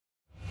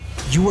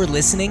You are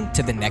listening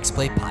to the Next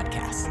Play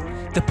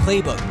Podcast, the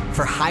playbook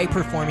for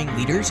high-performing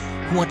leaders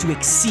who want to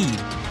exceed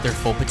their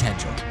full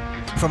potential.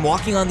 From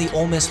walking on the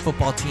Ole Miss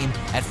football team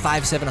at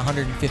 5'7",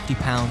 150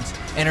 pounds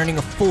and earning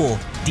a full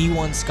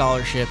D1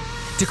 scholarship,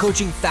 to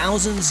coaching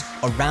thousands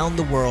around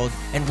the world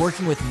and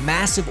working with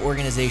massive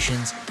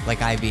organizations like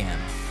IBM.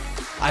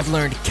 I've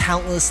learned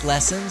countless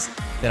lessons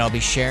that I'll be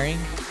sharing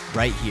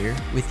right here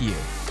with you.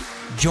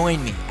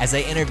 Join me as I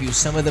interview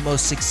some of the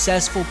most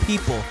successful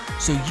people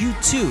so you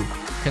too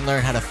can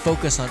learn how to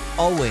focus on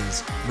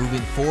always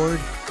moving forward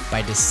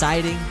by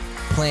deciding,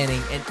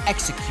 planning, and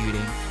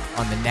executing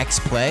on the next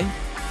play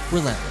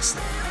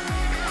relentlessly.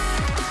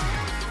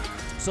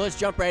 So let's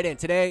jump right in.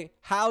 Today,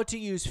 how to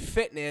use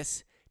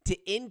fitness to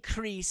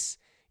increase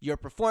your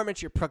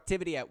performance, your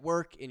productivity at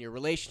work, in your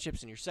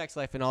relationships, in your sex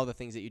life, and all the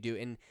things that you do.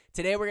 And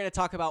today we're going to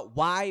talk about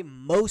why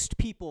most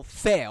people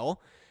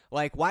fail.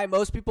 Like why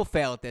most people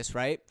fail at this,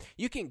 right?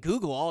 You can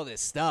Google all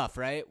this stuff,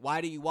 right? Why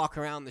do you walk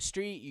around the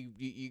street?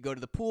 You go to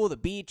the pool, the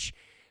beach,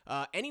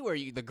 anywhere,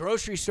 the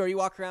grocery store, you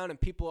walk around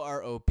and people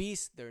are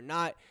obese. They're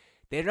not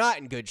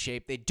in good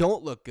shape. They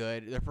don't look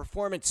good. Their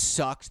performance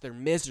sucks. They're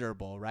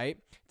miserable, right?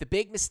 The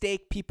big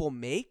mistake people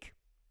make,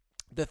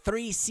 the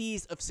 3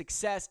 C's of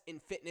success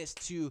in fitness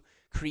to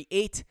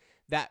create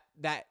that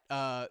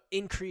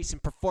increase in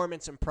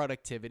performance and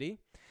productivity,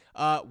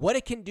 what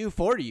it can do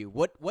for you.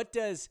 What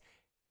does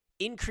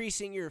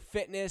increasing your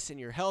fitness and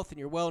your health and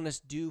your wellness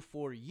do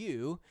for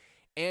you,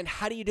 and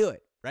how do you do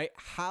it, right?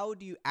 How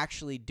do you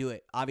actually do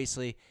it?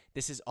 Obviously,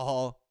 this is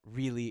all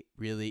really,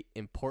 really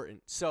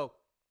important. So,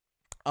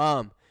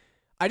 I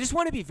just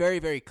want to be very,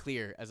 very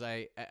clear as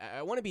I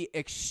want to be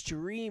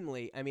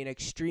extremely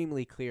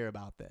clear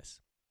about this.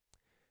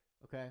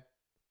 Okay?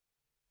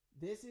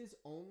 This is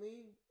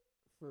only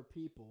for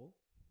people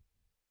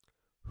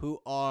who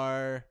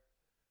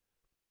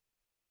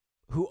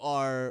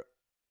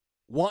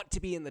want to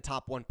be in the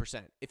top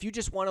 1%. If you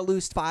just want to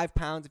lose 5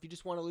 pounds, if you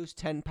just want to lose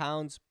 10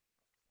 pounds,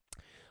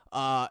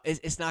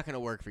 it's not going to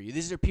work for you.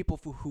 These are people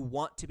who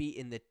want to be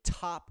in the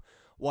top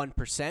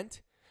 1%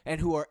 and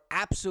who are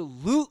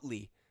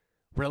absolutely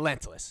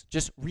relentless,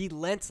 just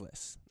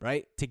relentless,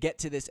 right, to get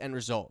to this end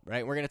result,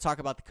 right? We're going to talk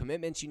about the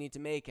commitments you need to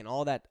make and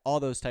all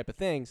those type of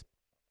things,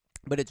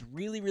 but it's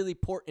really, really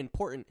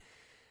important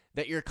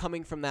that you're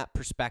coming from that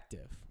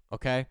perspective,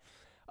 okay?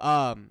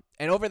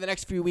 And over the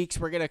next few weeks,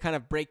 we're going to kind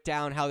of break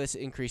down how this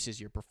increases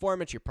your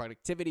performance, your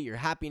productivity, your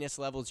happiness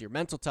levels, your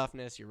mental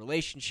toughness, your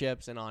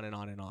relationships, and on and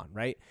on and on,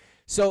 right?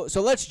 So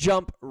let's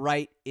jump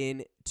right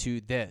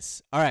into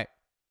this. All right.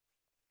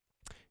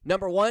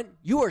 Number 1,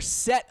 you are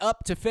set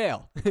up to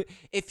fail.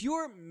 If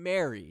you're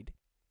married,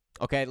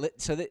 okay,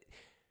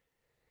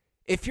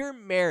 if you're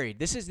married,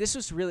 this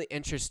was really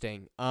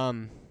interesting.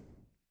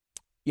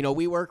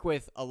 We work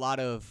with a lot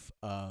of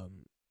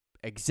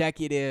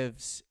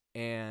executives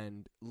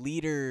and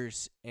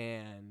leaders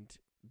and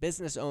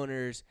business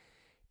owners,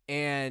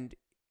 and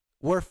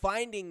we're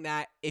finding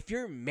that if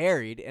you're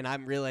married, and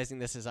I'm realizing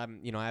this as I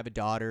have a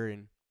daughter,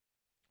 and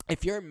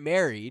if you're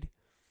married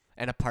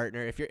and a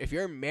partner, if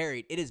you're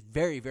married, it is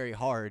very, very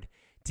hard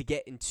to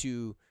get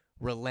into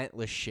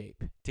relentless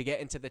shape, to get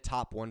into the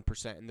top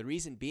 1%. And the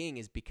reason being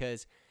is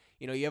because,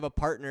 you have a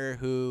partner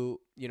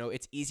who,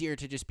 it's easier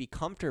to just be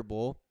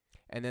comfortable,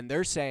 and then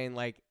they're saying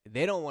like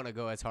they don't want to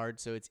go as hard,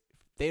 so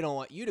they don't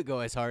want you to go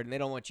as hard, and they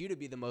don't want you to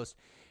be the most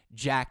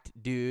jacked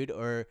dude,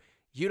 or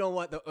you don't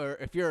want or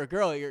if you're a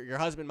girl, your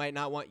husband might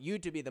not want you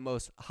to be the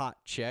most hot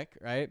chick,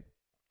 right?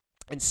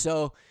 And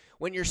so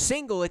when you're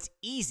single, it's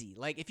easy.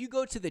 Like if you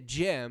go to the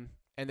gym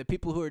and the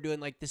people who are doing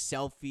like the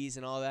selfies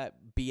and all that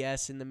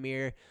BS in the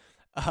mirror,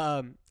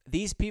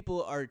 these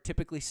people are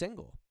typically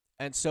single.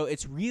 And so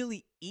it's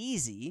really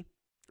easy,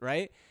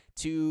 right,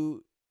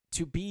 to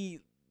be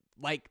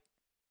like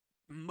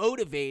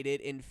motivated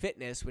in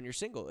fitness when you're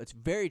single. It's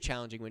very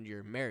challenging when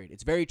you're married.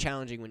 It's very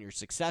challenging when you're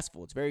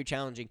successful. It's very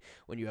challenging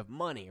when you have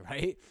money,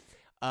 right?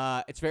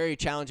 It's very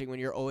challenging when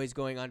you're always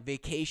going on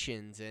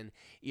vacations and,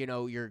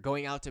 you're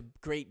going out to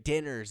great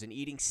dinners and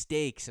eating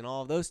steaks and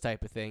all of those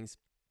type of things.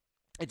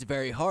 It's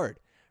very hard,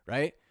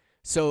 right?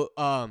 So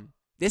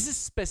this is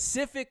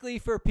specifically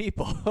for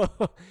people.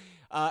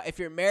 If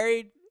you're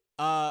married,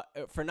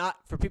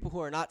 for people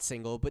who are not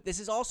single, but this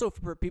is also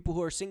for people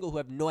who are single who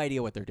have no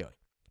idea what they're doing,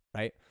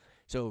 right?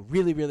 So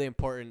really, really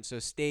important. So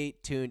stay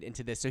tuned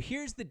into this. So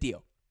here's the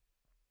deal.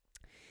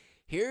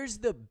 Here's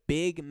the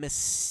big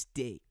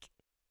mistake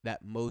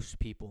that most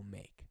people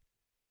make.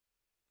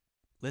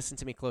 Listen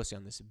to me closely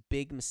on this.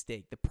 Big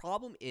mistake. The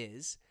problem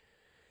is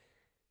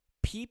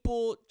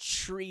people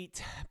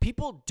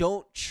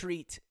don't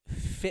treat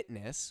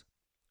fitness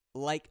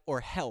or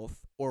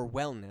health or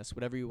wellness,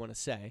 whatever you want to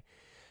say,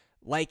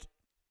 like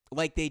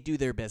they do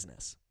their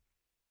business.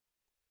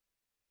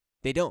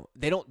 They don't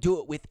do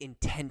it with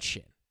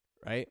intention.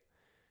 Right?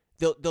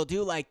 They'll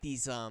do like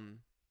these,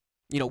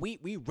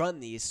 we run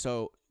these,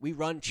 so we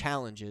run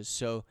challenges,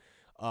 so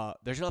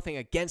there's nothing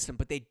against them,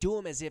 but they do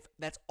them as if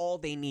that's all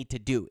they need to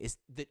do is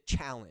the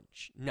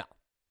challenge. No,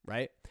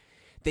 right?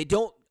 They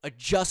don't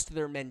adjust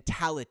their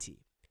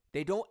mentality.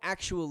 They don't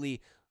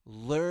actually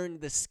learn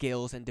the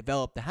skills and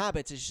develop the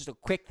habits. It's just a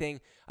quick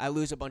thing. I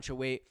lose a bunch of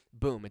weight.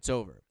 Boom, it's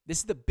over. This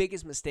is the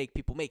biggest mistake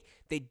people make.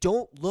 They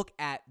don't look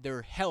at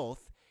their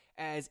health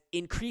as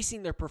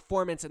increasing their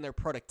performance and their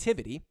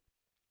productivity.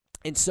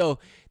 And so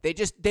they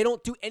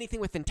don't do anything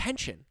with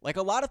intention. Like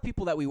a lot of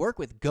people that we work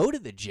with go to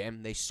the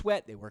gym, they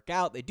sweat, they work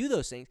out, they do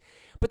those things,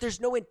 but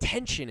there's no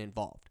intention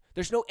involved.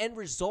 There's no end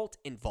result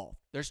involved.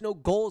 There's no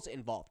goals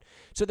involved.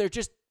 So they're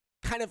just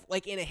kind of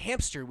like in a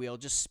hamster wheel,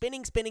 just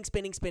spinning.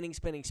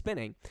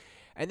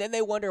 And then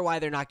they wonder why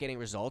they're not getting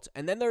results.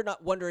 And then they're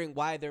not wondering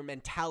why their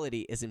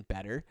mentality isn't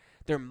better.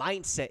 Their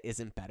mindset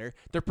isn't better.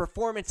 Their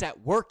performance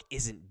at work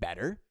isn't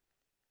better.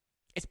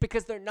 It's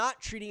because they're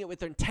not treating it with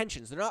their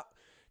intentions.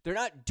 They're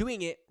not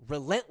doing it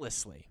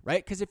relentlessly,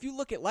 right? Because if you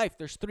look at life,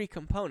 there's 3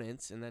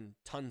 components and then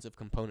tons of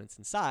components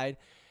inside,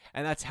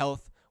 and that's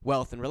health,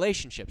 wealth, and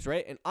relationships,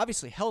 right? And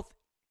obviously health,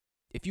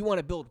 if you want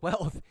to build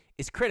wealth,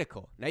 is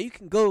critical. Now, you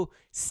can go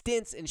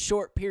stints in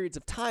short periods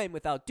of time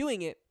without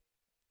doing it,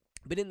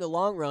 but in the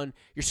long run,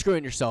 you're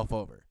screwing yourself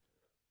over,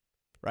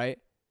 right?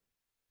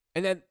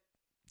 And then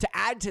to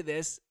add to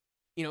this,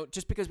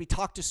 just because we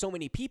talk to so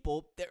many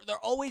people, they're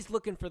always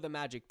looking for the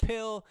magic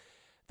pill,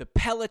 the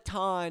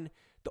Peloton,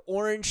 the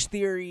Orange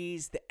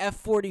Theories, the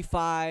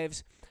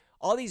F45s,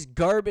 all these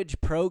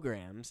garbage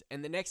programs.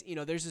 And the next,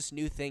 there's this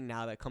new thing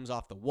now that comes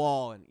off the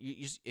wall. And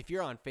if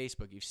you're on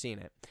Facebook, you've seen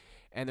it.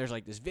 And there's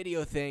like this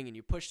video thing and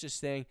you push this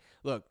thing.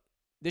 Look,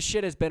 this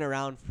shit has been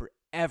around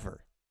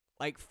forever.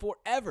 Like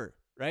forever,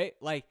 right?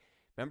 Like,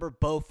 remember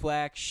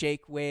Bowflex,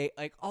 Shake Weight,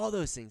 like all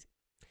those things.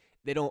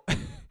 They don't,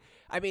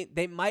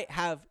 they might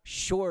have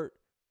short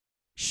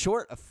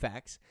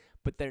effects,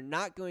 but they're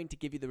not going to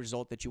give you the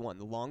result that you want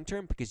in the long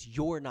term because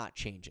you're not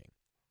changing.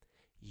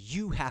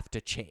 You have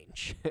to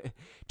change.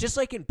 Just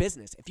like in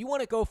business, if you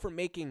want to go from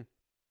making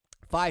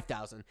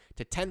 5,000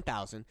 to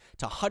 10,000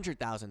 to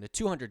 100,000 to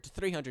 200 to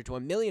 300 to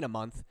 $1 million a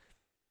month,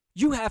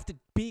 you have to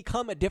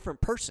become a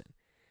different person.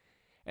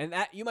 And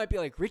that you might be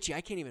like, Richie,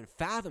 I can't even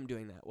fathom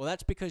doing that. Well,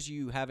 that's because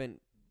you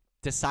haven't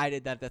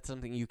decided that that's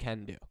something you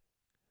can do.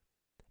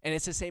 And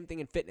it's the same thing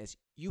in fitness.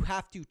 You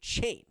have to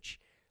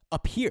change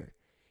up here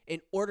in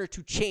order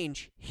to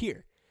change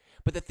here.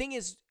 But the thing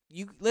is,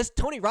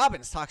 Tony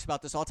Robbins talks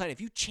about this all the time.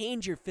 If you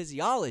change your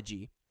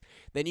physiology,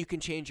 then you can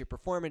change your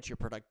performance, your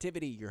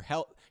productivity, your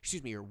health,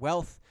 your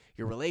wealth,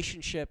 your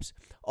relationships,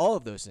 all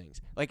of those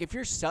things. Like if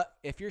your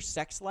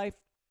sex life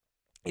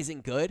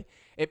isn't good,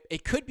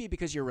 it could be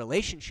because your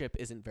relationship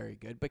isn't very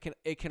good, but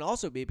it can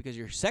also be because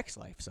your sex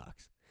life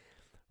sucks,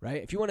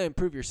 right? If you want to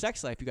improve your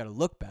sex life, you got to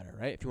look better,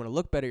 right? If you want to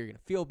look better, you're going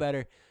to feel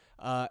better,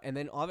 and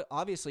then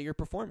obviously your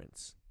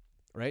performance,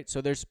 right?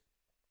 So there's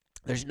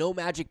no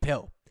magic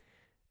pill,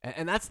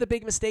 and that's the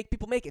big mistake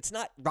people make. It's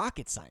not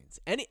rocket science.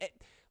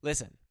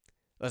 Listen,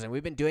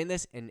 we've been doing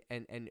this and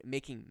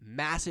making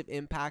massive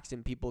impacts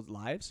in people's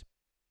lives,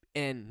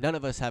 and none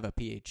of us have a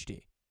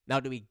PhD. Now,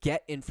 do we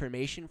get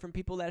information from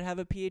people that have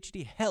a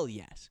PhD? Hell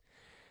yes.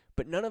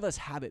 But none of us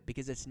have it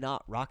because it's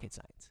not rocket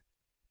science.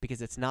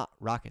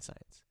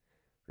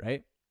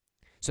 Right?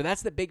 So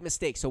that's the big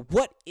mistake. So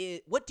what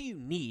do you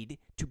need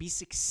to be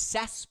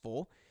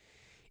successful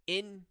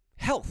in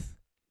health?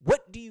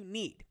 What do you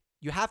need?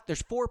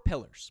 There's 4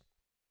 pillars.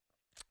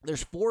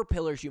 There's 4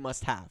 pillars you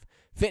must have: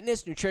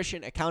 fitness,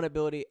 nutrition,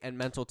 accountability, and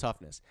mental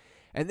toughness.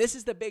 And this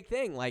is the big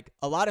thing. Like,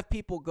 a lot of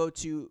people go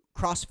to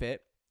CrossFit.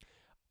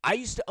 I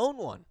used to own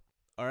one,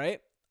 all right?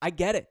 I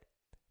get it.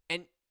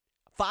 And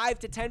 5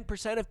 to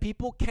 10% of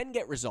people can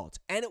get results,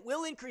 and it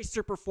will increase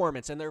their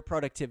performance and their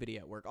productivity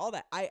at work. All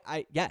that,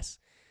 yes,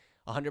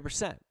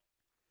 100%.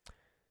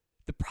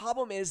 The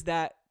problem is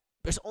that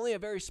there's only a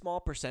very small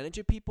percentage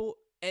of people,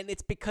 and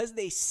it's because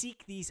they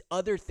seek these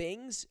other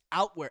things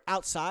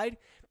outside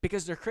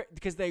because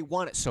they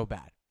want it so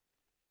bad.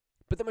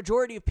 But the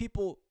majority of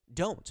people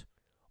don't,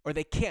 or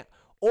they can't.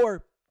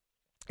 Or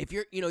if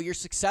you're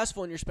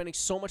successful and you're spending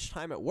so much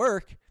time at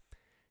work,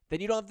 then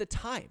you don't have the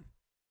time,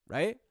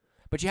 right?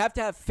 But you have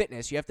to have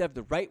fitness. You have to have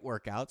the right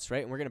workouts,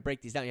 right? And we're going to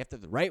break these down. You have to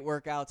have the right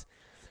workouts,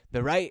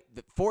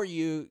 for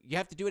you. You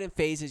have to do it in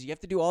phases. You have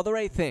to do all the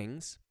right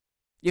things.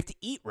 You have to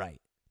eat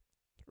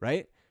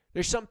right?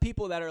 There's some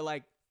people that are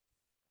like,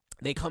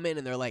 they come in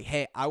and they're like,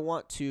 hey, I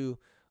want to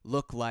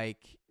look like,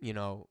 I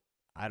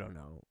don't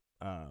know,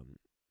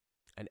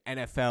 an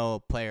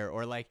NFL player,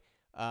 or like,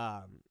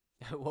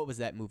 what was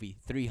that movie,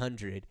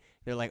 300?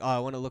 They're like, oh, I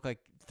want to look like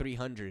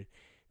 300,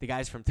 the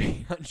guys from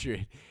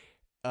 300.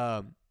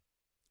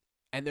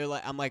 And they're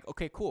like, I'm like,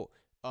 okay, cool.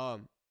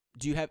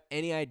 Do you have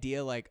any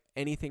idea, like,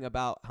 anything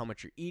about how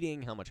much you're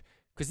eating,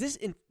 because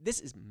this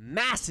is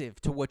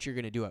massive to what you're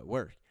going to do at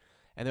work.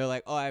 And they're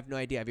like, oh, I have no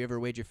idea. Have you ever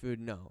weighed your food?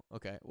 No.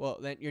 Okay. Well,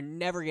 then you're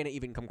never going to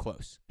even come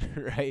close,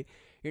 right?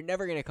 You're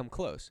never going to come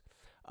close.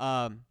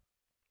 And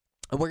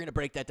we're going to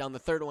break that down. The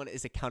third one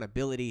is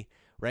accountability,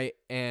 right?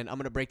 And I'm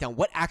going to break down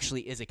what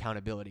actually is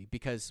accountability,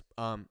 because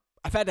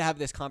I've had to have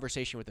this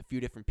conversation with a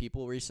few different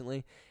people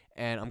recently,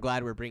 and I'm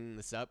glad we're bringing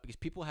this up because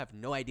people have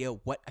no idea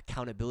what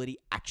accountability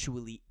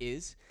actually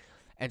is.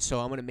 And so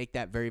I'm going to make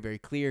that very, very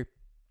clear.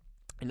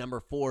 And number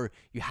 4,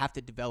 you have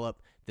to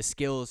develop the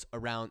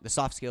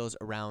soft skills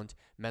around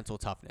mental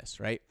toughness,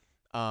 right?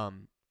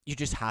 You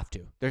just have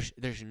to.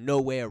 There's no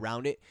way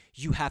around it.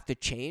 You have to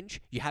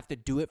change. You have to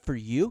do it for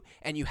you,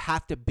 and you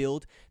have to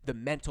build the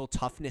mental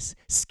toughness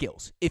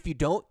skills. If you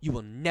don't, you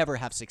will never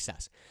have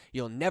success.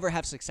 You'll never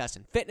have success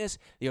in fitness.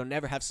 You'll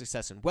never have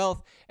success in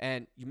wealth,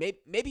 and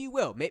maybe you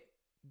will,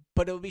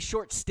 but it'll be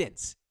short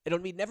stints. It'll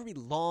never be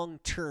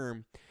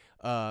long-term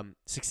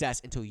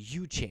success until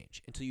you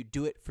change, until you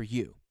do it for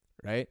you,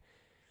 right?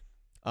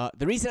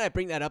 The reason I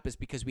bring that up is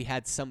because we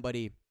had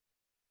somebody,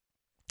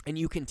 and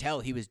you can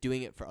tell he was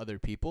doing it for other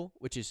people,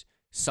 which is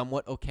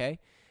somewhat okay.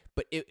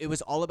 But it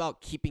was all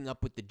about keeping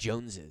up with the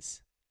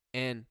Joneses.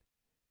 And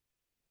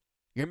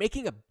you're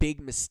making a big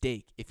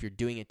mistake if you're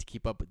doing it to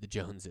keep up with the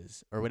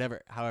Joneses or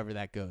whatever, however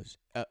that goes.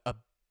 A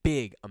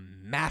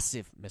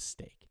massive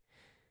mistake.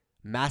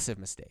 Massive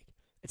mistake.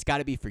 It's got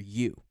to be for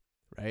you,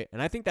 right? And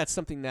I think that's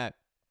something that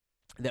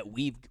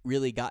we've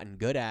really gotten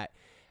good at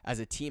as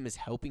a team, is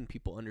helping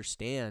people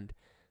understand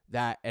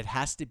that it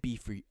has to be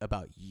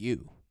about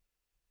you.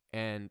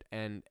 And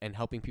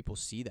helping people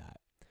see that.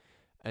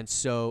 And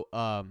so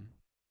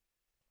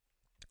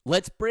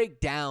let's break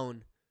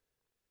down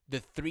the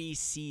 3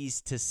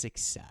 C's to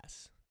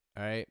success.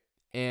 All right.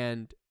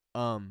 And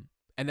then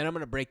I'm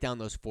going to break down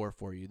those 4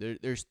 for you.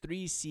 There's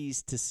 3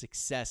 C's to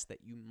success that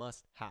you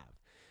must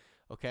have.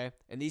 Okay.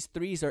 And these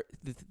 3's are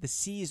the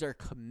C's are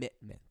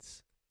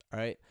commitments. All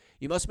right.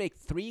 You must make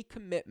 3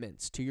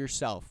 commitments to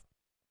yourself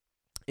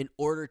in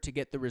order to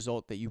get the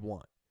result that you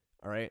want.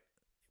 All right.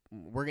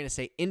 We're going to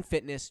say in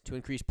fitness to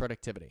increase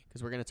productivity,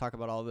 because we're going to talk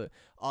about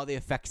all the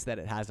effects that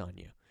it has on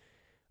you.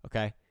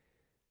 Okay?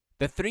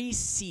 The 3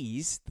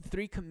 C's, the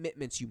 3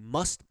 commitments you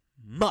must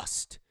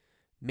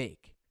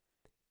make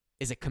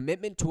is a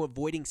commitment to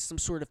avoiding some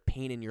sort of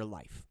pain in your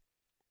life.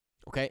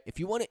 Okay? If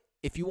you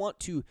want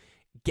to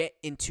get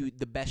into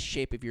the best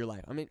shape of your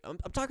life. I mean, I'm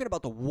talking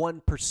about the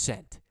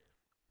 1%.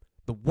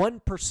 The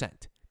 1%.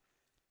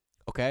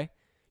 Okay?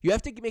 You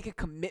have to make a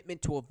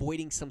commitment to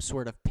avoiding some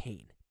sort of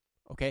pain.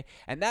 Okay,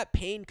 and that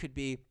pain could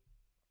be,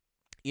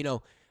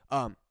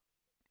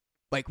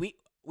 like we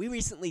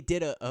recently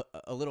did a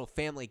little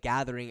family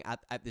gathering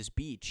at this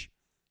beach,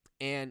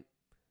 and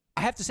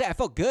I have to say I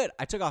felt good.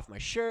 I took off my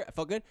shirt. I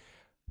felt good,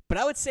 but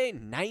I would say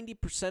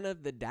 90%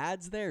 of the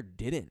dads there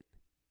didn't.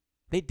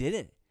 They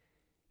didn't,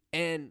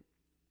 and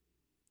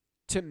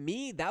to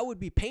me that would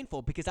be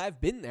painful because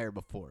I've been there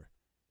before.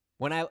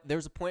 There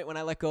was a point when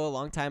I let go a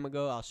long time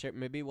ago. I'll share,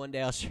 maybe one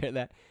day I'll share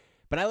that.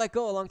 But I let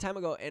go a long time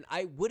ago, and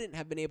I wouldn't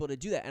have been able to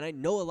do that. And I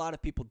know a lot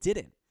of people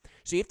didn't.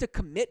 So you have to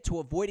commit to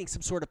avoiding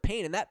some sort of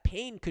pain. And that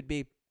pain could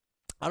be,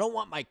 I don't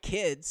want my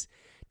kids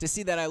to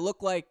see that I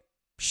look like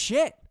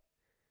shit.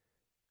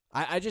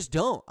 I just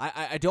don't.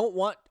 I don't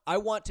want, I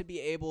want to be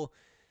able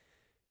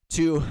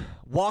to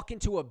walk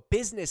into a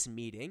business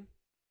meeting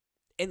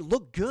and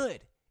look good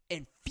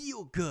and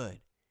feel good.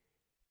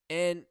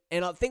 And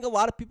I think a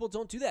lot of people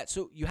don't do that.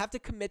 So you have to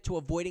commit to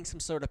avoiding some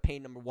sort of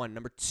pain, number 1.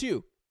 Number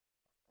 2,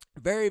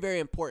 very, very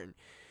important.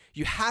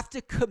 You have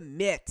to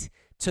commit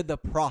to the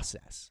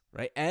process,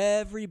 right?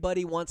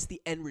 Everybody wants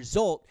the end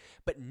result,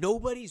 but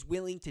nobody's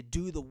willing to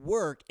do the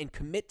work and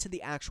commit to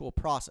the actual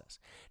process.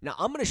 Now,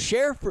 I'm going to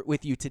share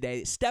with you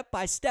today, step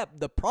by step,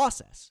 the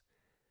process,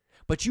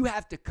 but you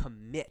have to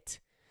commit.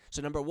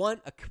 So number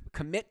 1,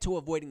 commit to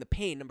avoiding the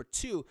pain. Number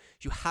 2,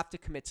 you have to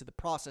commit to the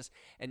process.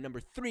 And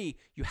number 3,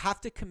 you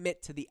have to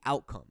commit to the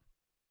outcome.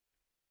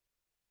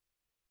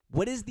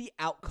 What is the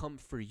outcome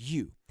for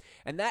you?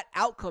 And that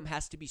outcome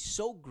has to be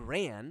so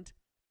grand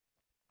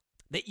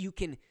that you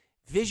can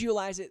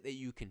visualize it, that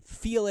you can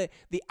feel it.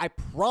 I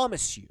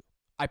promise you,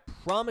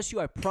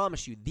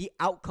 the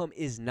outcome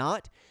is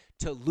not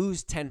to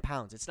lose 10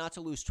 pounds. It's not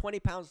to lose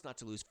 20 pounds. It's not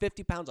to lose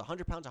 50 pounds,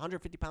 100 pounds,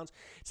 150 pounds.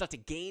 It's not to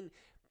gain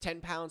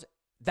 10 pounds.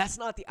 That's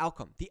not the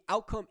outcome. The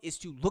outcome is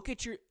to look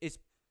at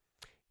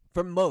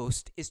for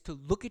most, is to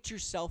look at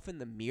yourself in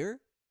the mirror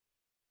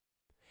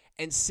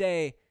and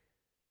say,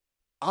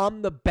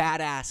 I'm the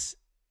badass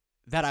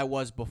that I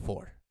was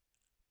before.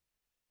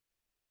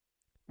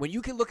 When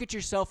you can look at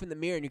yourself in the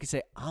mirror and you can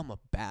say, I'm a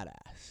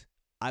badass.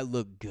 I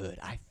look good.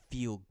 I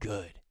feel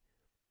good.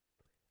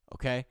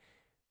 Okay?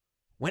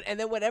 And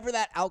then whatever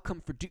that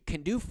outcome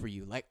can do for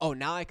you, like, oh,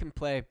 now I can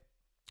play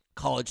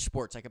college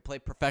sports. I can play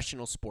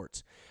professional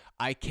sports.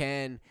 I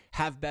can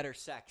have better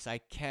sex. I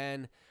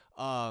can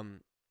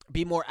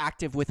be more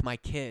active with my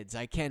kids.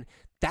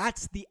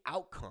 That's the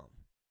outcome,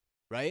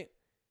 right?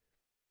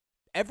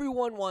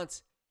 Everyone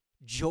wants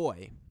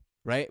joy,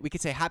 right? We could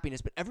say happiness,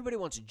 but everybody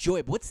wants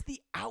joy. But what's the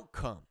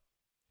outcome?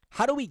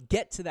 How do we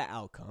get to that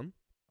outcome?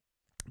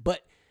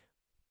 But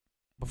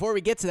before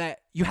we get to that,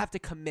 you have to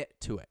commit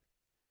to it.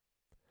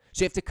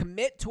 So you have to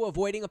commit to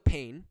avoiding a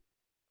pain.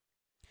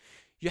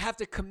 You have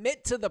to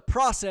commit to the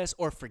process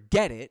or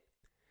forget it.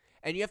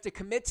 And you have to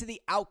commit to the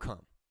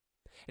outcome.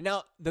 And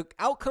now, the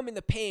outcome and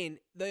the pain,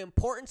 the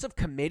importance of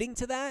committing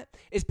to that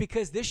is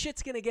because this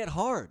shit's going to get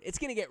hard. It's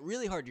going to get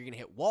really hard. You're going to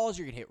hit walls.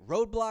 You're going to hit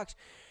roadblocks.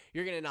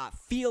 You're going to not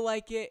feel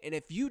like it. And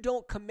if you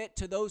don't commit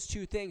to those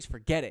two things,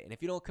 forget it. And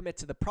if you don't commit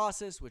to the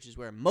process, which is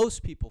where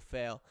most people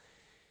fail,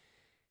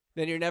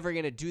 then you're never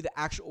going to do the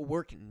actual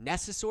work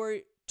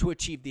necessary to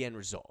achieve the end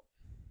result,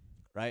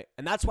 right?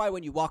 And that's why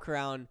when you walk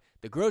around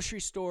the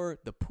grocery store,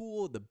 the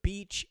pool, the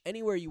beach,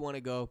 anywhere you want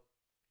to go,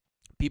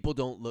 people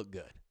don't look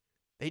good.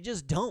 They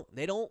just don't.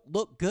 They don't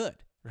look good,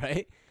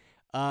 right?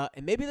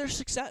 And maybe they're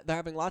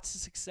having lots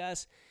of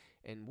success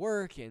and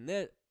work and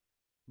that,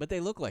 but they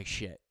look like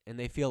shit and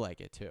they feel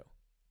like it too,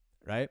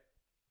 right?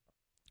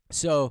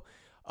 So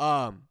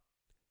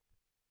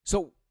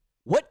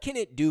what can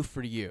it do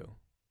for you?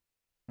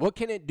 What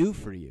can it do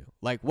for you?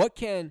 Like, what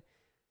can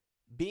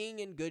being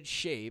in good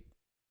shape,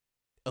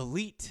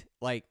 elite,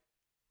 like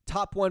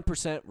top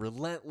 1%,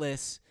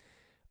 relentless,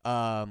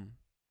 however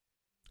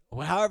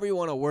you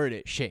want to word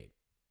it, shape?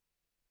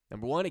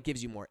 Number one, it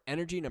gives you more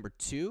energy. Number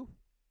two,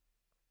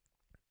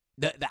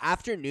 the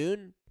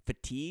afternoon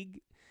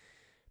fatigue,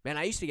 man,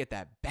 I used to get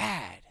that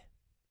bad.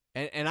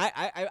 And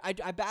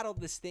I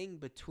battled this thing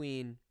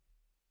between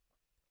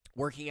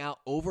working out,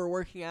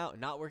 overworking out,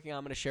 and not working out.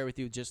 I'm going to share with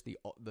you just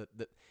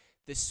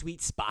the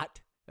sweet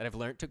spot that I've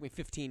learned. It took me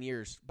 15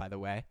 years, by the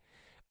way.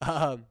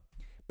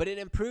 But it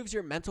improves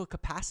your mental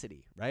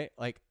capacity, right?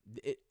 Like,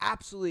 it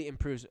absolutely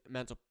improves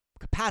mental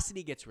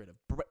capacity, gets rid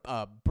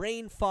of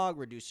brain fog,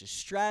 reduces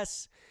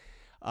stress.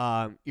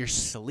 Your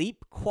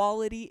sleep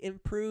quality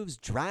improves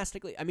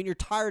drastically. I mean, you're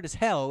tired as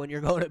hell when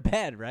you're going to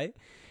bed, right?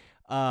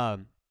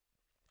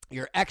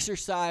 Your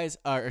exercise,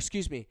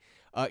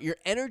 your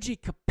energy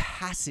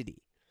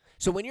capacity.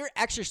 So when you're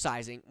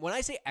exercising, when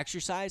I say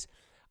exercise,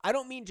 I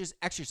don't mean just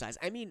exercise.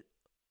 I mean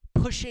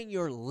pushing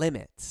your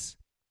limits.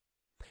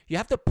 You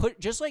have to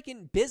just like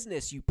in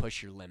business, you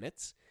push your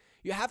limits.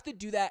 You have to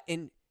do that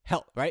in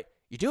health, right?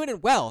 You do it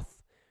in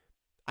wealth.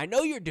 I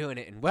know you're doing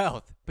it in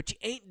wealth, but you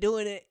ain't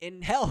doing it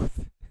in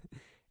health.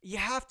 You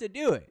have to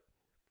do it,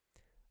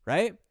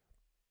 right?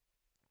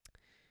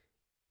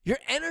 Your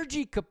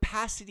energy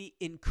capacity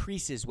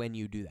increases when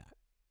you do that.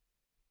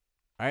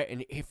 All right,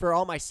 and for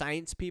all my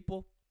science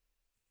people,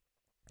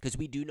 because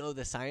we do know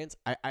the science,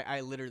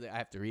 I literally I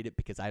have to read it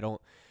because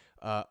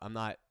I'm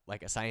not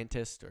like a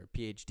scientist or a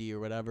PhD or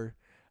whatever.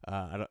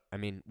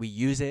 We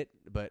use it,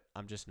 but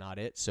I'm just not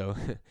it. So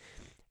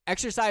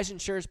exercise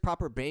ensures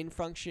proper brain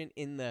function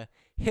in the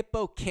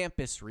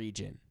hippocampus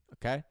region,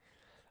 okay?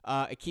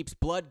 It keeps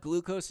blood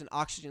glucose and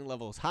oxygen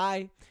levels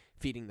high,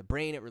 feeding the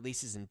brain. It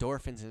releases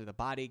endorphins into the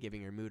body,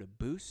 giving your mood a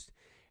boost.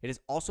 It is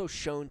also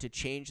shown to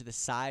change the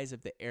size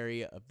of the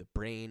area of the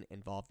brain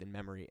involved in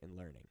memory and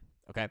learning,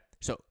 okay?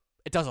 So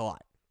it does a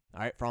lot,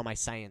 all right, for all my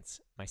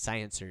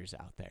sciencers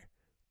out there.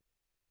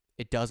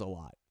 It does a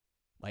lot,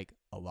 like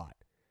a lot.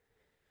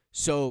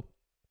 So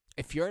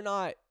if you're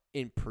not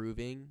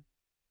improving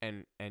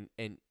and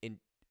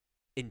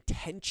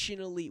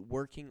intentionally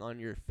working on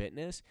your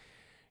fitness,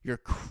 you're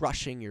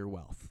crushing your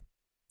wealth.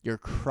 You're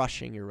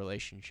crushing your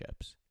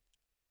relationships.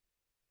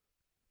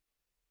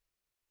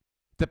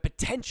 The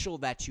potential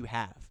that you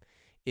have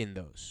in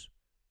those,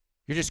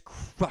 you're just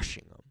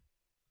crushing them,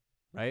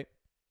 right?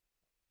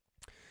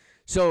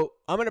 So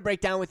I'm going to break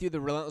down with you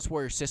the Relentless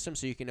Warrior system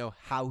so you can know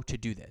how to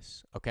do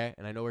this, okay?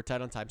 And I know we're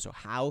tight on time, so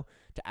how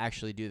to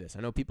actually do this.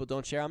 I know people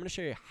don't share. I'm going to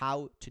show you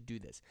how to do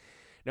this.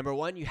 Number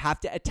one, you have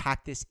to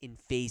attack this in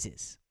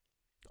phases,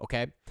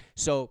 okay?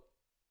 So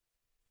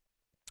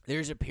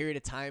there's a period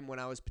of time when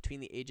I was between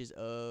the ages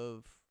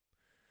of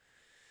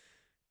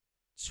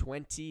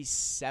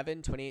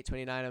 27, 28,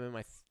 29. I'm in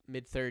my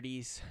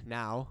mid-30s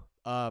now.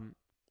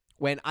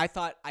 When I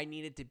thought I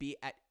needed to be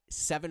at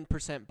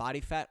 7%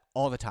 body fat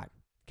all the time.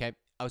 Okay,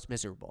 I was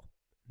miserable.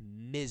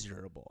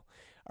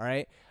 All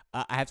right,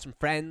 I have some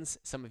friends.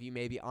 Some of you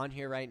may be on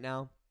here right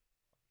now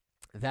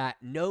that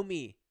knew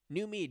me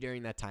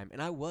during that time,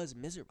 and I was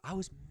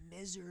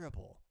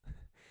miserable.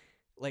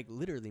 Like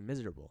literally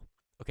miserable.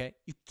 Okay,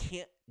 you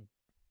can't.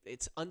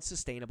 It's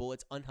unsustainable.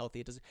 It's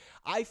unhealthy.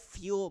 I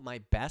feel my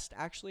best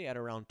actually at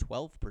around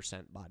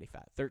 12% body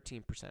fat,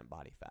 13%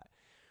 body fat,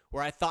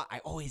 where I thought I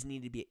always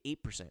needed to be at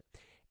 8%,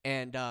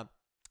 and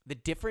the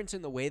difference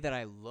in the way that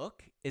I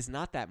look is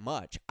not that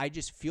much. I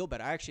just feel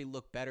better. I actually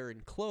look better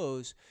in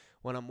clothes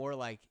when I'm more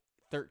like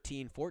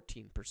 13,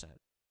 14%.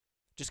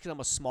 Just because I'm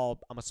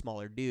a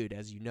smaller dude,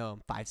 as you know,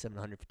 I'm 5'7",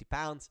 150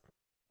 pounds.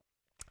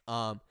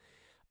 But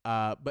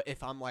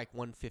if I'm like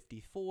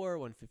 154,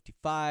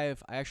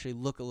 155, I actually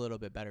look a little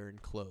bit better in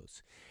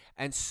clothes.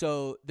 And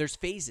so there's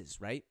phases,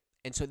 right?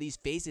 And so these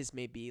phases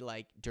may be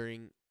like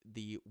during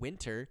the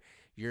winter,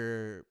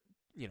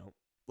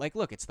 like,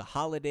 look, it's the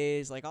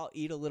holidays. Like, I'll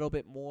eat a little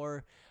bit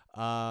more.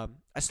 I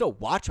still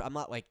watch. I'm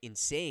not, like,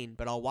 insane,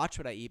 but I'll watch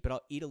what I eat. But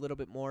I'll eat a little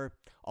bit more.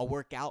 I'll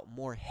work out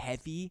more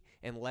heavy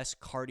and less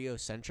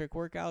cardio-centric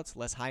workouts,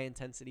 less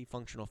high-intensity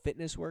functional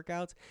fitness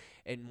workouts,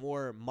 and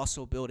more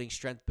muscle-building,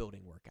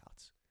 strength-building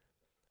workouts.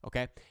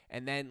 Okay?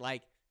 And then,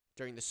 like,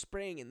 during the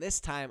spring and this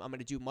time, I'm going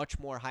to do much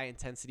more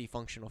high-intensity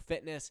functional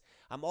fitness.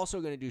 I'm also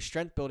going to do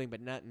strength building,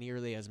 but not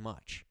nearly as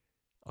much.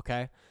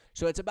 Okay?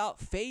 So it's about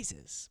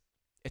phases.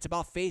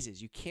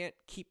 You can't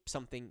keep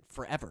something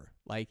forever.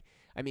 Like,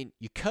 I mean,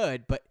 you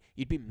could, but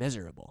you'd be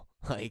miserable.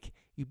 Like,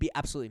 you'd be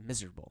absolutely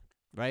miserable,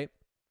 right?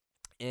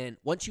 And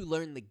once you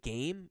learn the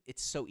game,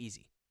 it's so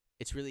easy.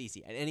 It's really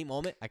easy. At any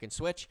moment, I can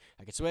switch,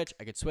 and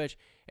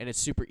it's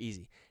super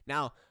easy.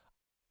 Now,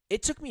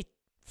 it took me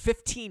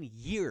 15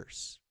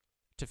 years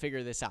to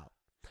figure this out.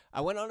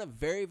 I went on a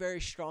very,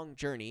 very strong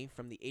journey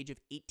from the age of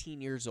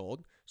 18 years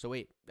old. So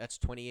wait, that's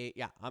 28.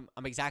 Yeah,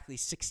 I'm exactly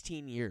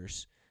 16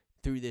 years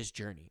through this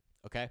journey,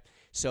 okay?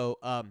 So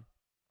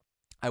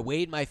I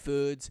weighed my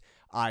foods.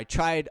 I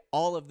tried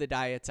all of the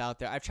diets out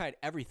there. I've tried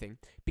everything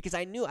because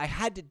I knew I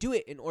had to do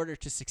it in order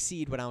to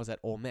succeed when I was at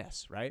Ole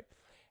Miss, right?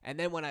 And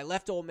then when I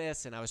left Ole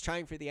Miss and I was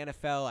trying for the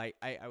NFL,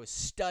 I was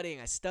studying.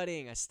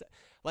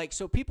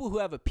 So people who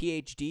have a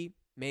PhD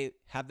may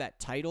have that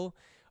title,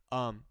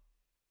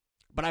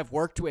 but I've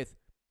worked with,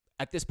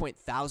 at this point,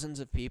 thousands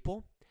of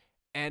people,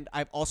 and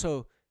I've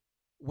also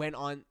went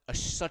on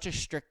such a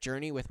strict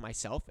journey with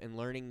myself and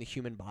learning the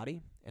human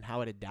body and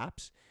how it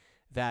adapts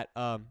that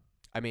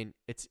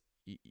it's,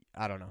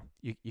 I don't know,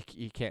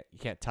 you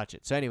can't touch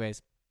it. So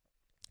anyways,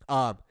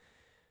 the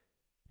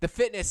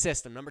fitness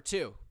system, number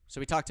 2. So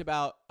we talked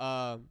about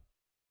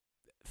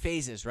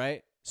phases,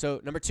 right? So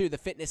number 2, the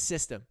fitness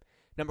system.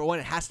 Number 1,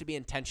 it has to be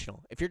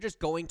intentional. If you're just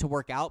going to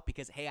work out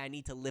because, hey, I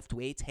need to lift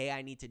weights, hey,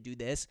 I need to do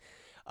this,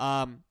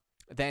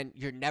 then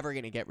you're never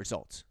going to get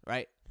results,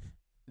 right?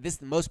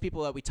 Most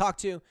people that we talk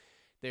to,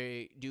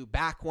 they do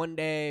back one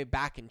day,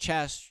 back and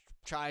chest,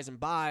 tries and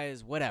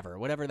buys,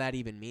 whatever that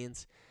even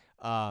means.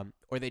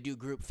 Or they do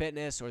group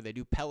fitness, or they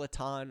do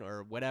Peloton,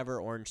 or whatever,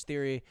 Orange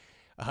Theory.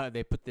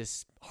 They put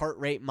this heart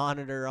rate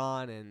monitor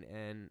on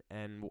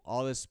and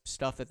all this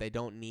stuff that they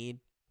don't need.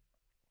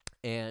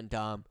 And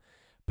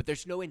but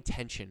there's no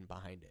intention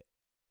behind it.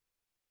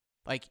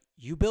 Like,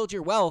 you build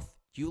your wealth,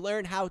 you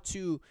learn how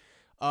to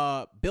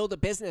build a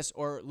business,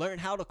 or learn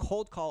how to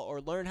cold call,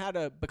 or learn how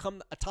to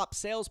become a top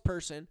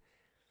salesperson,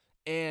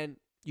 and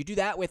you do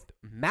that with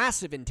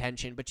massive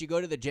intention, but you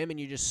go to the gym and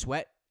you just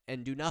sweat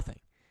and do nothing,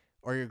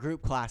 or your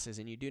group classes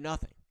and you do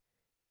nothing,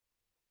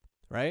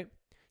 right?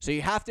 So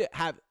you have to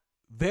have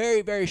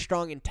very, very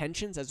strong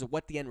intentions as to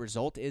what the end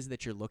result is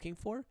that you're looking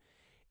for.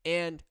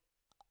 And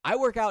I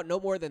work out no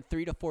more than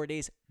 3 to 4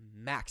 days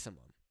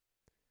maximum.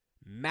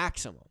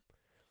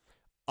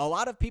 A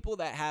lot of people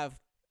that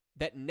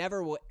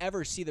never will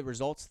ever see the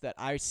results that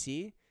I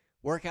see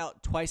work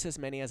out twice as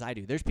many as I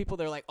do. There's people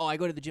that are like, oh, I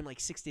go to the gym like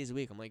 6 days a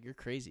week. I'm like, you're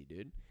crazy,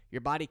 dude.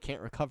 Your body can't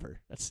recover.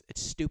 It's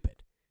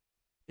stupid.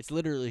 It's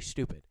literally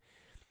stupid.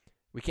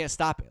 We can't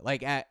stop it.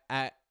 Like at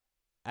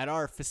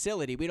our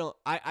facility,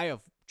 I have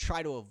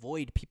tried to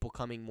avoid people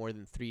coming more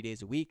than 3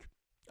 days a week,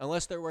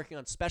 unless they're working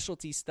on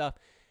specialty stuff.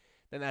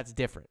 Then that's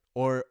different.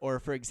 Or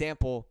for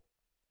example,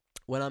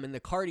 when I'm in the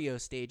cardio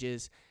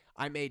stages,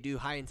 I may do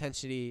high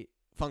intensity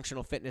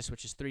functional fitness,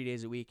 which is 3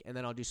 days a week, and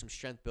then I'll do some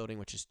strength building,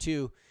 which is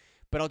 2,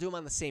 but I'll do them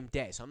on the same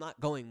day. So I'm not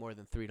going more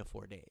than 3 to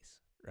 4 days,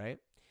 right?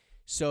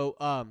 So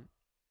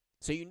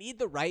so you need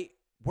the right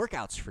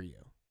workouts for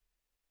you,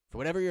 for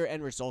whatever your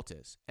end result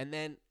is. And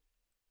then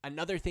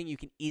another thing you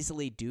can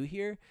easily do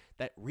here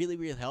that really,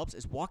 really helps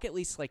is walk at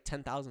least like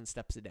 10,000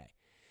 steps a day.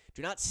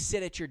 Do not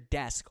sit at your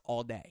desk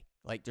all day.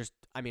 Like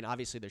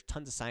obviously there's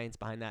tons of science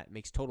behind that. It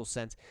makes total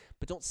sense,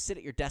 but don't sit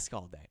at your desk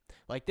all day.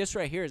 Like this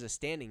right here is a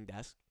standing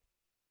desk.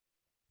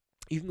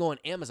 You can go on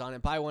Amazon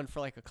and buy one for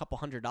like a couple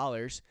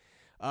 $100.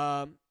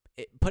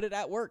 Put it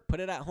at work, put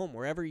it at home,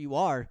 wherever you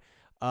are.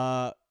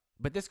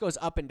 But this goes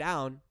up and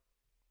down.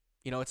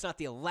 You know, it's not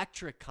the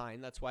electric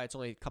kind. That's why it's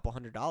only a couple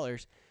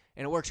 $100,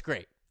 and it works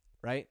great,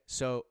 right?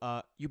 So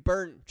you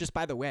burn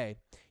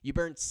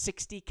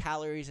 60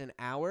 calories an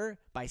hour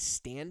by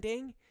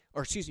standing,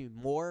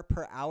 more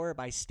per hour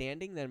by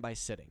standing than by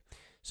sitting.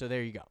 So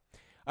there you go.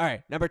 All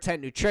right, number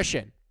 10,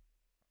 nutrition.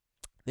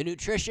 The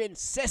nutrition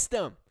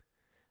system.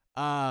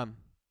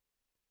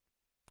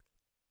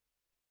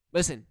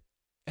 Listen,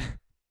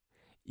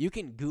 you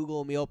can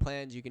Google meal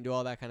plans, you can do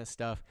all that kind of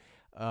stuff.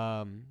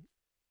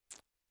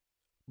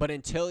 But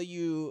until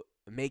you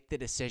make the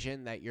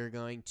decision that you're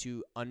going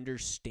to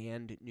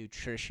understand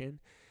nutrition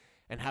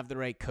and have the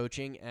right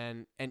coaching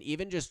and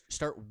even just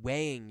start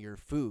weighing your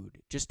food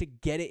just to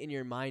get it in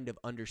your mind of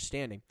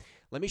understanding.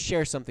 Let me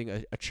share something,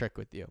 a trick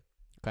with you,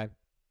 okay?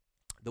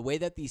 The way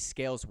that these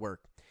scales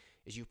work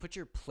is you put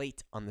your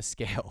plate on the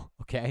scale,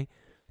 okay?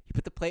 You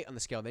put the plate on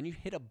the scale, then you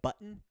hit a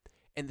button,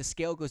 and the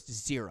scale goes to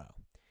 0,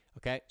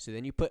 okay? So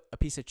then you put a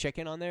piece of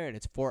chicken on there, and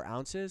it's 4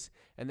 ounces,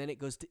 and then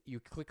you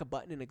click a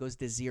button, and it goes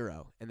to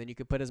 0, and then you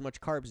can put as much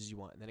carbs as you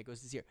want, and then it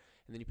goes to 0,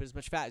 and then you put as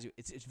much fat as you.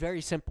 It's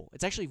very simple.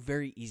 It's actually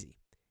very easy.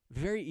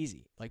 Very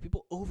easy. Like,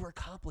 people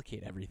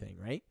overcomplicate everything,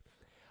 right?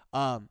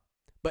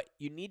 But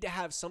you need to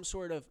have some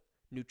sort of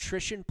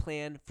nutrition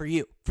plan for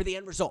you, for the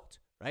end result,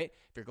 right?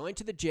 If you're going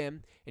to the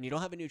gym and you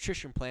don't have a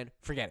nutrition plan,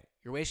 forget it.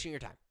 You're wasting your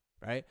time,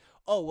 right?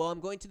 Oh, well, I'm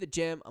going to the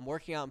gym, I'm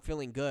working out, I'm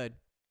feeling good.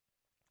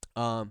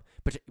 But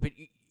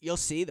you'll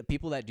see the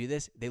people that do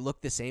this, they look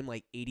the same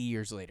like 80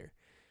 years later.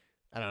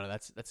 I don't know,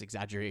 that's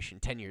exaggeration.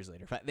 10 years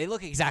later, they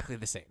look exactly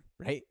the same,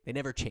 right? They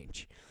never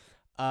change.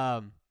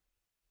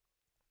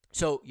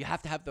 So you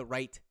have to have the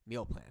right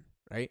meal plan,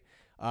 right?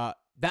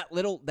 That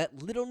little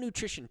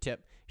nutrition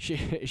tip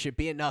should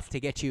be enough to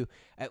get you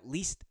at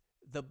least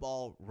the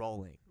ball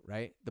rolling,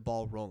 right? The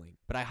ball rolling.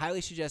 But I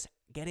highly suggest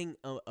getting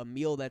a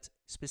meal that's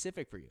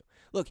specific for you.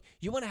 Look,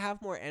 you want to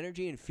have more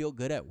energy and feel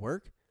good at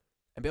work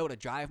and be able to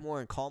drive more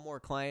and call more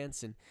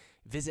clients and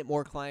visit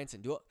more clients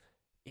and do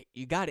it.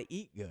 You got to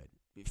eat good.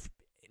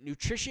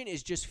 Nutrition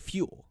is just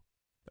fuel,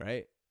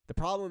 right? The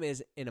problem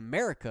is in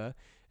America,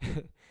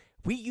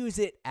 we use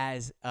it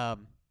as a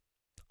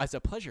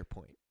pleasure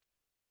point.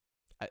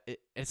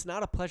 It's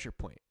not a pleasure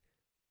point.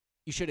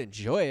 You should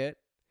enjoy it,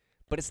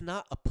 but it's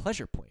not a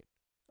pleasure point,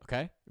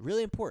 okay?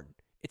 Really important.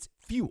 It's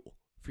fuel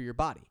for your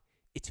body.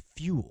 It's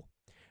fuel,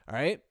 all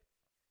right?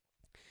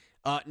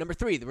 Number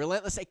 3, the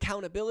relentless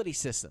accountability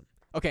system.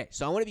 Okay,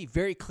 so I want to be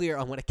very clear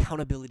on what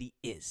accountability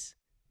is.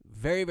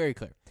 Very, very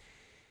clear.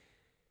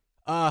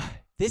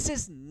 This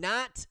is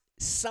not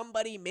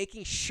somebody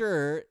making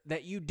sure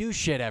that you do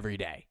shit every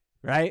day,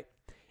 right?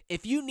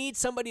 If you need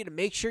somebody to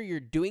make sure you're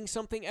doing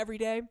something every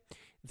day,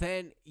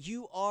 then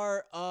you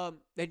are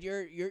then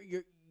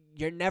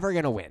you're never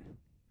gonna win.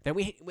 Then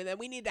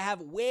we need to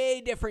have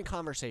way different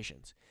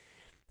conversations.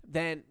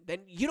 Then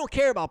you don't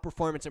care about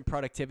performance and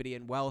productivity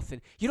and wealth,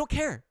 and you don't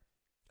care.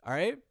 All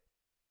right?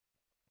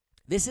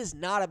 This is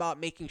not about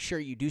making sure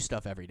you do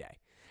stuff every day.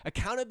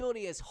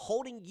 Accountability is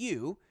holding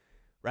you,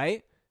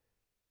 right,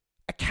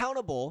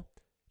 accountable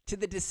to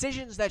the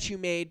decisions that you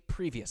made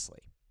previously.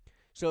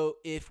 So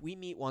if we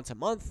meet once a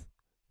month,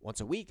 once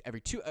a week,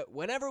 every 2,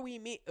 whenever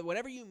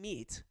you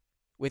meet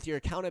with your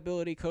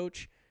accountability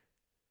coach,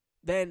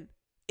 then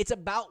it's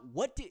about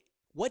what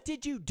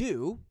did you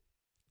do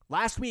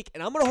last week,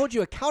 and I'm going to hold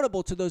you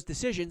accountable to those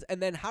decisions,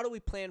 and then how do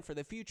we plan for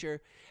the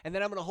future, and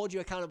then I'm going to hold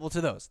you accountable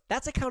to those.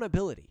 That's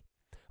accountability.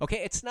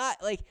 Okay, it's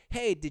not like,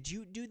 hey, did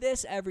you do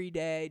this every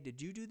day?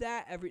 Did you do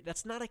that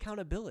that's not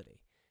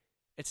accountability.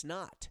 It's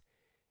not.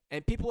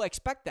 And people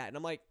expect that. And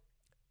I'm like,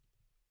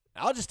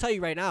 I'll just tell you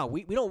right now,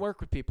 we don't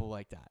work with people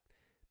like that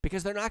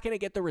because they're not going to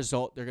get the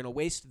result. They're going to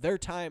waste their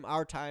time,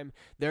 our time,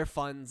 their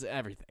funds,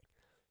 everything.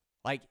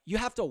 Like, you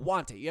have to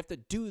want it. You have to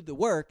do the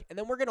work, and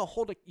then we're going to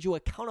hold you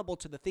accountable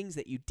to the things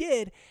that you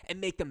did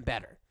and make them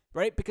better,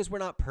 right? Because we're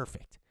not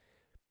perfect.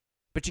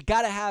 But you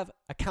got to have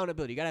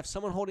accountability. You got to have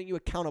someone holding you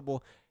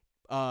accountable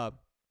to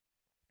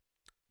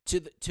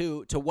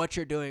what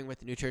you're doing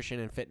with nutrition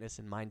and fitness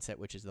and mindset,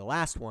 which is the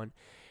last one,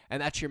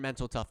 and that's your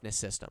mental toughness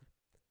system.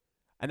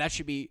 And that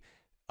should be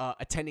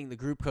attending the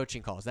group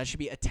coaching calls. That should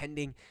be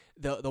attending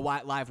the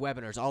live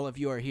webinars. All of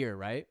you are here,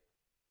 right?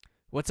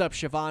 What's up,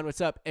 Siobhan? What's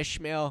up,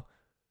 Ishmael?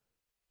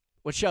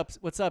 What's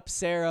up,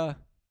 Sarah?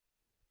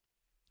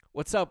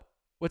 What's up,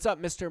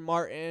 Mr.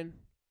 Martin?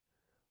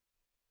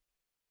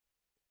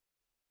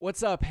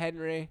 What's up,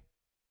 Henry?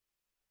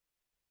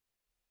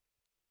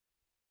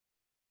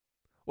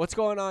 What's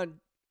going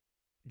on,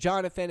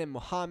 Jonathan and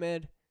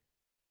Muhammad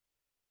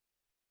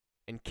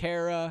and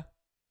Kara?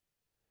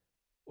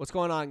 What's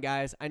going on,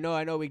 guys? I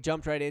know we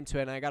jumped right into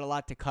it, and I got a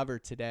lot to cover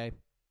today.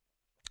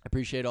 I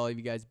appreciate all of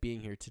you guys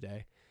being here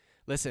today.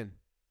 Listen,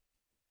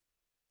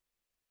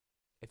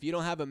 if you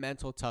don't have a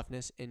mental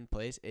toughness in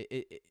place,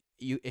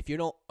 if you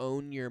don't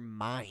own your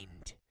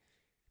mind,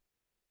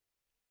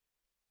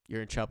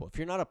 you're in trouble. If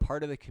you're not a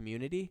part of the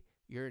community,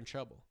 you're in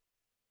trouble.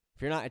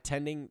 If you're not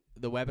attending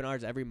the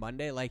webinars every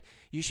Monday, like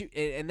you should,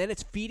 and then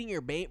it's feeding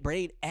your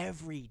brain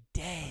every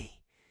day.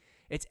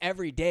 It's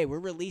every day. We're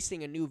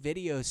releasing a new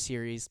video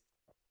series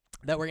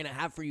that we're going to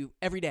have for you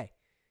every day.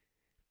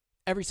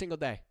 Every single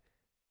day.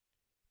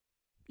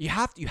 You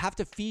have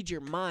to feed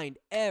your mind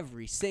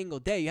every single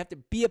day. You have to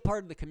be a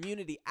part of the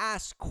community,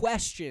 ask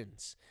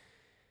questions,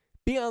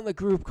 be on the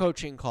group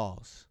coaching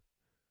calls.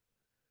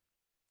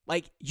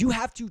 Like, you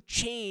have to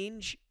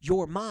change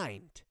your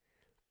mind.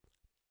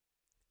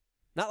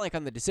 Not like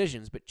on the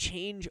decisions, but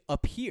change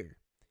up here.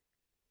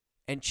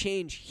 And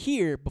change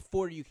here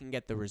before you can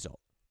get the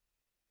result.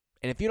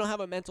 And if you don't have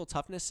a mental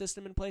toughness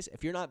system in place,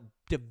 if you're not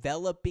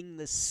developing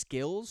the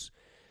skills,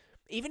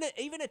 even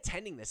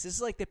attending this is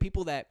like the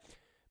people that,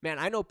 man,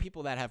 I know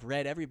people that have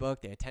read every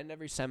book, they attend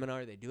every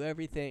seminar, they do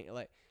everything,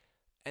 like,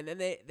 and then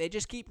they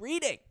just keep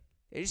reading.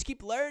 They just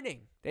keep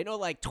learning. They know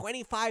like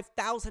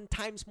 25,000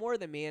 times more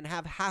than me and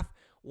have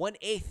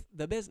 1/8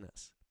 the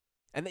business.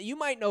 And that you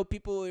might know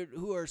people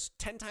who are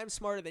 10 times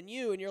smarter than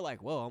you, and you're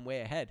like, whoa, I'm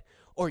way ahead.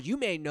 Or you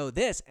may know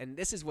this, and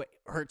this is what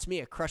hurts me.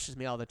 It crushes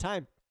me all the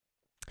time.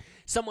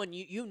 Someone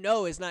you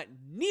know is not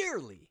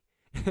nearly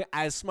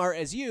as smart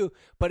as you,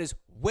 but is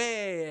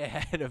way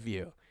ahead of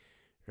you,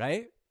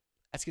 right?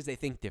 That's because they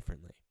think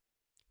differently,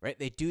 right?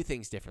 They do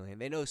things differently,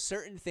 and they know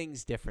certain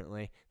things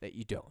differently that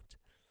you don't,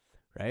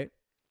 right?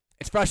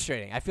 It's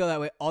frustrating. I feel that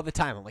way all the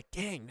time. I'm like,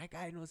 dang, that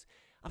guy knows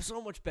I'm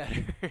so much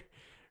better,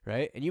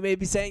 right? And you may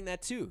be saying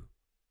that too,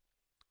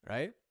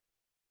 right?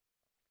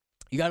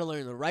 You got to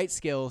learn the right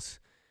skills,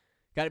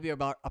 got to be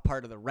about a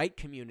part of the right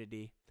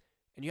community,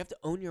 and you have to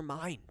own your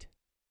mind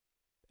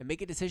and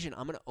make a decision.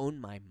 I'm going to own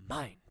my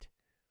mind.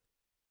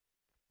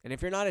 And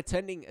if you're not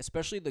attending,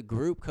 especially the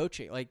group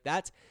coaching, like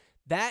that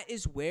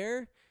is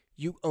where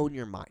you own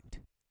your mind.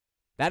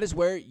 That is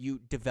where you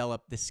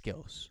develop the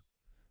skills.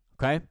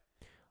 Okay?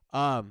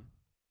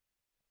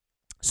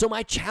 So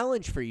my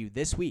challenge for you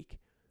this week,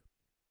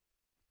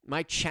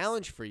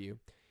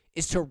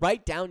 is to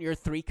write down your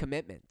 3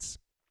 commitments.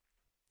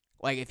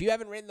 Like, if you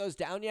haven't written those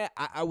down yet,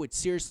 I would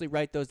seriously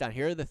write those down.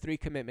 Here are the 3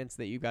 commitments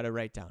that you got to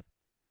write down.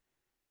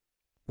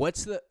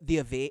 What's the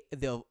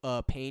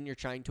pain you're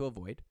trying to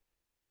avoid?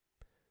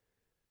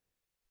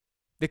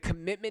 The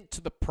commitment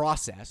to the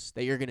process,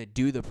 that you're going to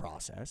do the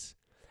process.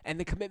 And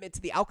the commitment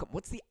to the outcome.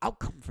 What's the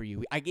outcome for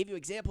you? I gave you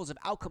examples of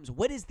outcomes.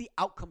 What is the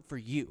outcome for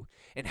you?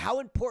 And how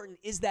important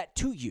is that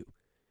to you?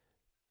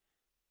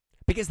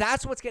 Because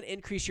that's what's going to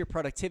increase your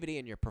productivity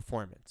and your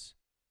performance.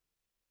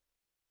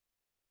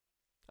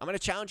 I'm going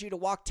to challenge you to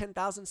walk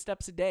 10,000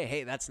 steps a day.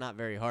 Hey, that's not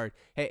very hard.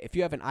 Hey, if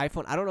you have an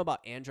iPhone, I don't know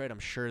about Android. I'm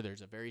sure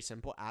there's a very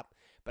simple app,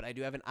 but I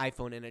do have an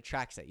iPhone and it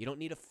tracks that. You don't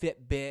need a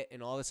Fitbit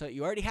and all this stuff.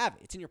 You already have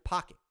it. It's in your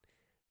pocket,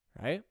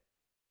 right?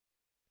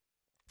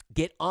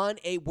 Get on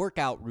a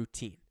workout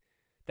routine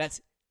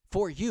that's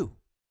for you.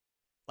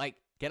 Like,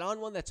 get on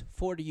one that's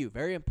for you.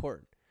 Very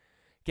important.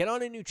 Get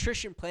on a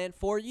nutrition plan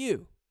for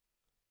you.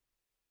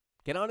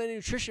 Get on a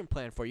nutrition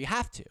plan for you. You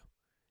have to.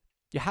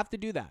 You have to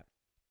do that.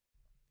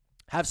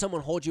 Have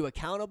someone hold you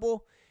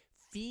accountable.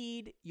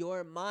 Feed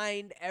your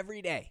mind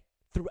every day,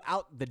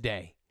 throughout the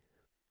day.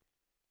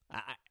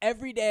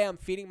 Every day I'm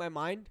feeding my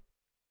mind.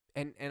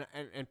 And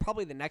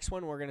probably the next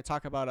one we're going to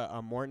talk about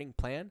a morning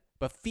plan.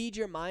 But feed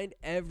your mind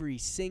every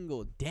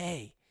single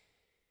day.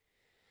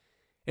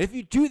 And if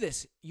you do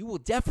this, you will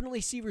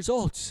definitely see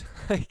results.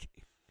 Like,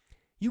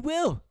 you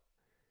will.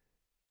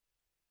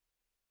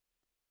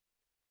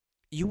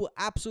 You will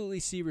absolutely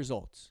see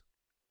results.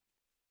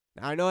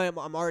 Now, I know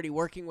I'm already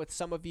working with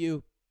some of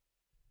you.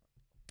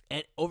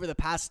 And over the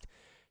past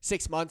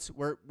 6 months,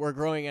 we're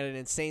growing at an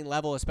insane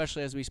level,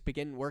 especially as we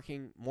begin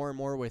working more and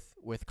more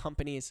with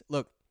companies.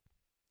 Look,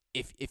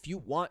 if you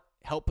want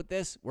help with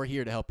this, we're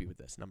here to help you with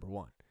this, number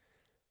 1.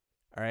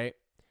 All right?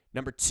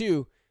 Number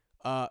 2,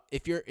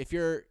 if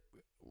you're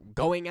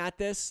going at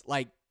this,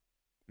 like,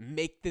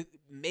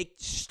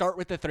 start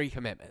with the 3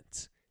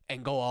 commitments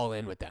and go all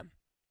in with them.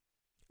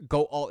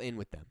 Go all in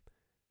with them.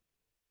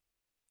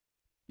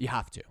 You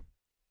have to.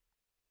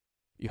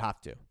 You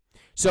have to.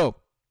 So,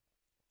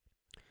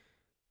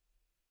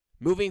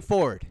 moving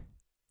forward,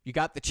 you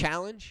got the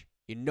challenge.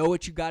 You know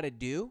what you got to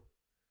do.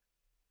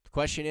 The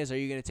question is, are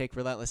you going to take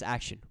relentless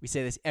action? We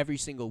say this every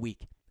single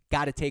week.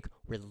 Got to take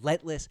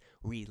relentless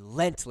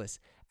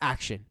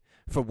action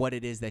for what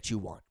it is that you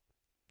want.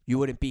 You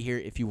wouldn't be here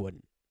if you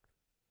wouldn't.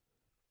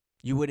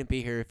 You wouldn't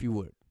be here if you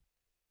would.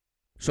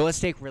 So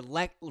let's take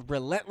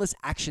relentless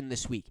action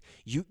this week.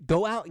 You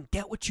go out and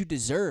get what you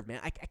deserve, man.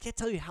 I can't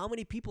tell you how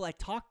many people I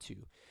talk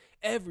to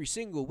every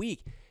single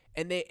week,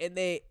 and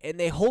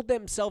they hold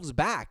themselves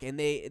back, and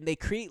they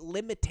create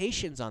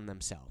limitations on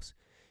themselves.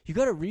 You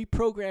got to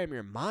reprogram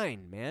your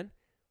mind, man.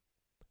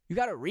 You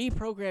got to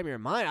reprogram your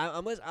mind.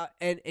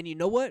 And you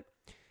know what?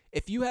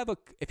 If you have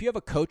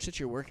a coach that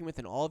you're working with,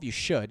 and all of you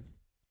should.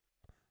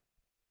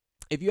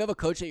 If you have a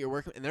coach that you're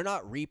working with and they're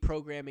not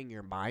reprogramming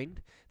your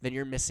mind, then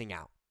you're missing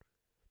out.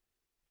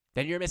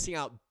 Then you're missing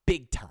out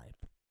big time.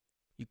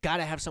 You got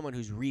to have someone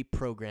who's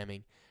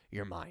reprogramming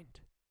your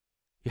mind.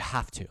 You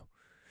have to.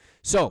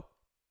 So,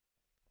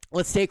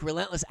 let's take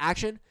relentless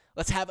action.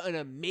 Let's have an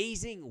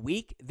amazing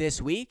week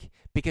this week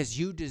because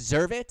you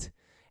deserve it.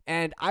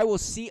 And I will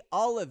see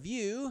all of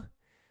you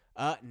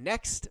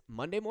next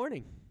Monday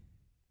morning.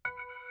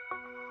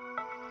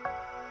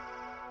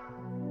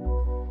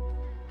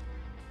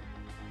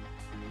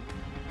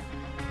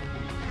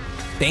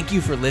 Thank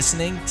you for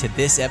listening to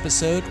this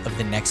episode of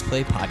the Next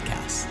Play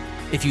podcast.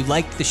 If you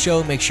liked the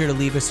show, make sure to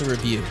leave us a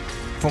review.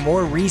 For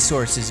more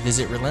resources,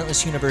 visit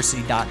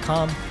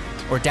relentlessuniversity.com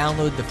or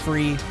download the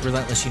free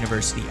Relentless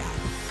University app.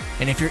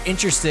 And if you're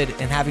interested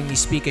in having me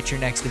speak at your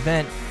next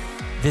event,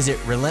 visit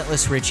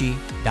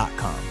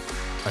relentlessrichie.com.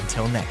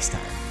 Until next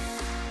time.